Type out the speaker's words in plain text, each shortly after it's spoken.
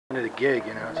To the gig,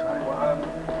 you know. So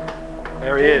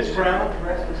there he is. There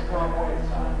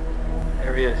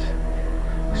he is.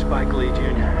 Spike Lee Jr.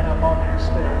 Up on the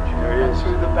stage. There he is.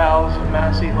 Through the bowels of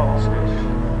Massey Hall.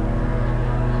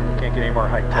 Can't get any more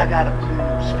hyped. I got a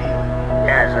blues feeling.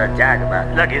 That's what I'm talking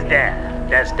about. Look, it's that.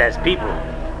 That's people.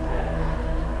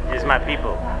 It's my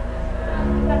people.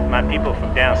 My people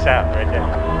from down south, right there.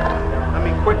 Let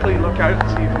me quickly look out and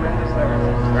see if Linda's there.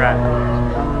 Right.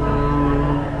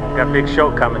 Got a big show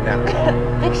coming now.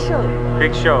 Big show.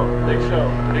 Big show. Big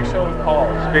show. Big show with Paul.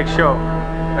 It's a big show.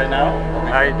 Right now?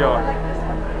 How you doing?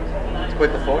 It's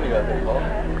quite the phone you got there, Paul.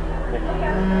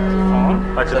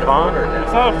 What's a phone?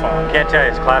 It's not a phone. Can't tell you,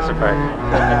 it's classified.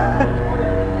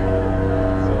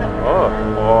 Whoa,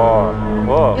 whoa,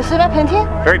 whoa. You see that painting?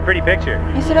 Very pretty picture.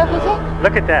 You see that painting?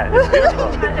 Look at that, it's beautiful.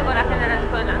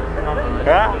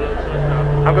 Yeah?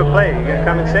 I'm gonna play. You gonna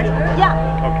come and sing?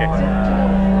 Yeah. Okay.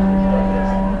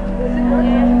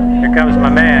 Here comes my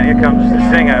man. Here comes the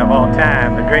singer of all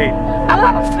time, the great. I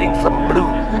want to sing some blues.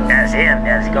 That's him.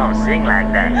 That's gonna sing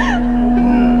like that.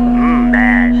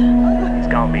 Man, it's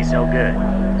gonna be so good.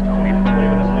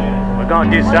 We're gonna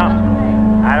do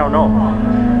something. I don't know.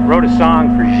 Wrote a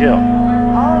song for Gilles.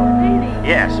 Oh, really?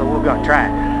 Yeah, so we're gonna try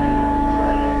it.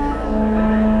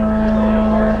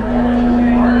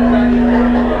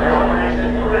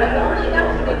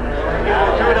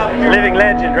 Living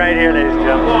legend right here, ladies and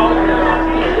gentlemen.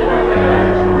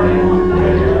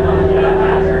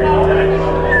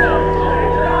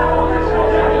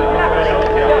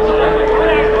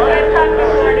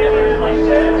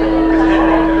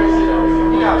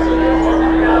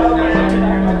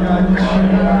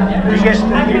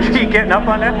 You getting up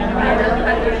on that?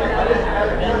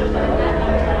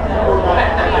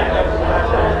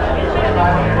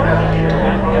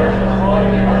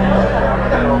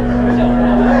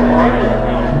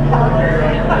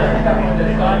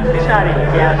 He's not even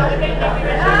yet. Let's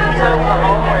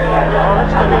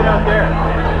go meet out there.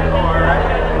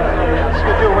 Let's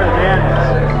go do it where the band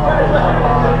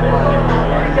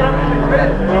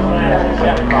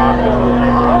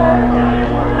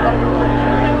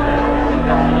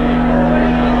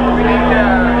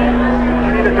We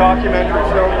need a documentary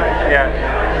filmmaker. Yeah,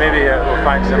 maybe we'll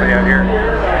find somebody out here.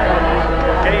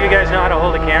 Any of you guys know how to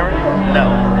hold a camera? No.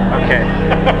 Okay,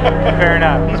 fair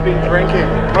enough. He's been drinking.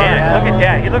 Man, look at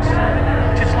that. He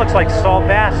just looks like Saul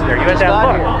Bass there. You got that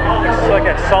look? Looks like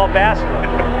that Saul Bass look.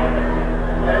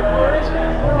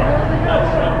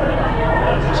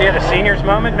 See at a seniors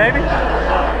moment, maybe?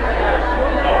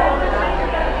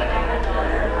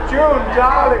 June,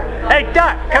 darling. Hey,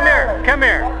 Duck, come here, come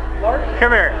here,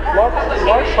 come here.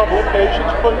 Large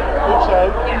publications puts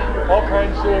out all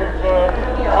kinds of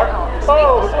art.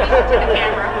 Oh,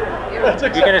 that's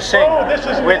exactly. You're gonna sing Oh, this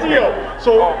is with video. me.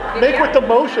 So make with the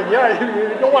motion. Yeah,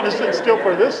 you don't want to sit still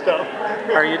for this stuff.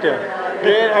 How are you doing?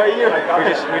 Good. How are you? We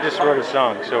just wrote a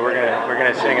song, so we're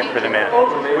gonna sing it for the man.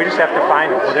 We just have to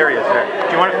find him. Oh, there he is. There.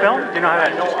 Do you want to film? Do you know how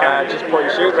that? Just pull your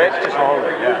shoot, right? Just hold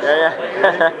it. Yeah.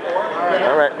 Yeah.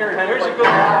 All right. Here's a good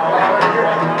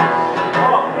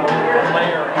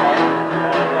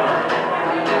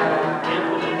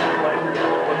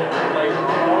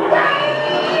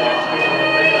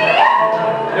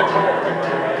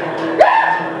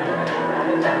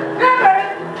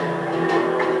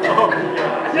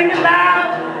Sing it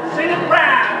loud, sing it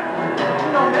proud.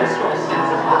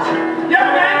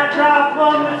 Young man, drop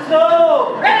from the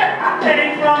soul,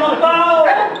 came from above.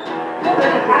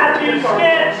 I do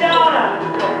sketch on a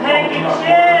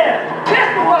handkerchief.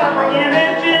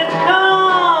 Images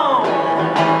come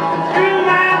through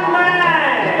my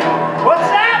mind. What's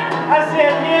that? I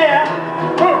said, yeah.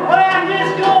 But I'm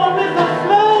just going with the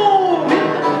flow.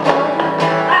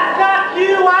 I thought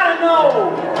you ought to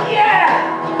know. Yeah.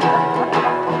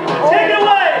 Take it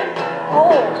away.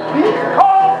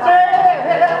 Coffee,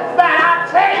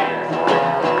 fat taste.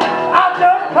 I'll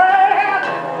just pass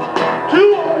to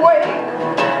away.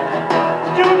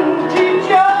 Student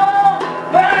teacher,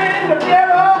 learning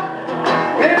together.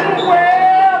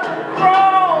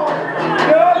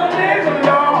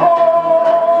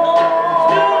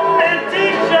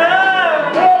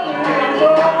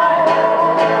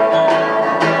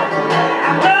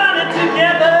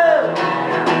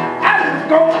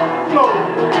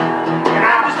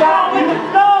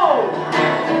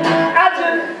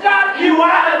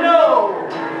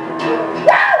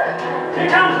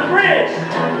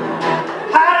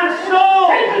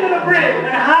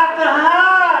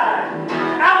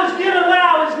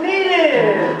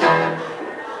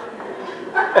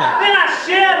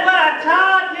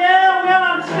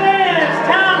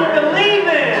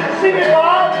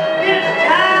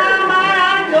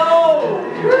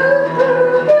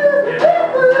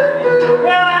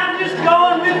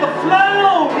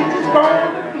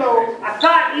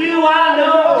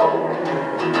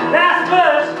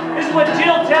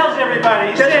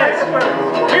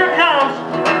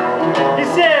 He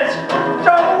says,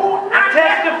 I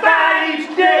testify each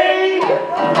day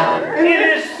in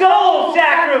this soul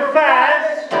sacrifice.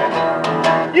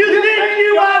 You think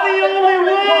you are the only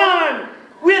one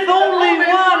with only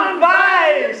one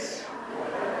vice.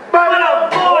 But a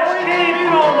voice came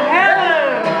from heaven.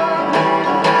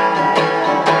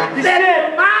 He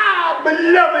said, my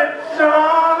beloved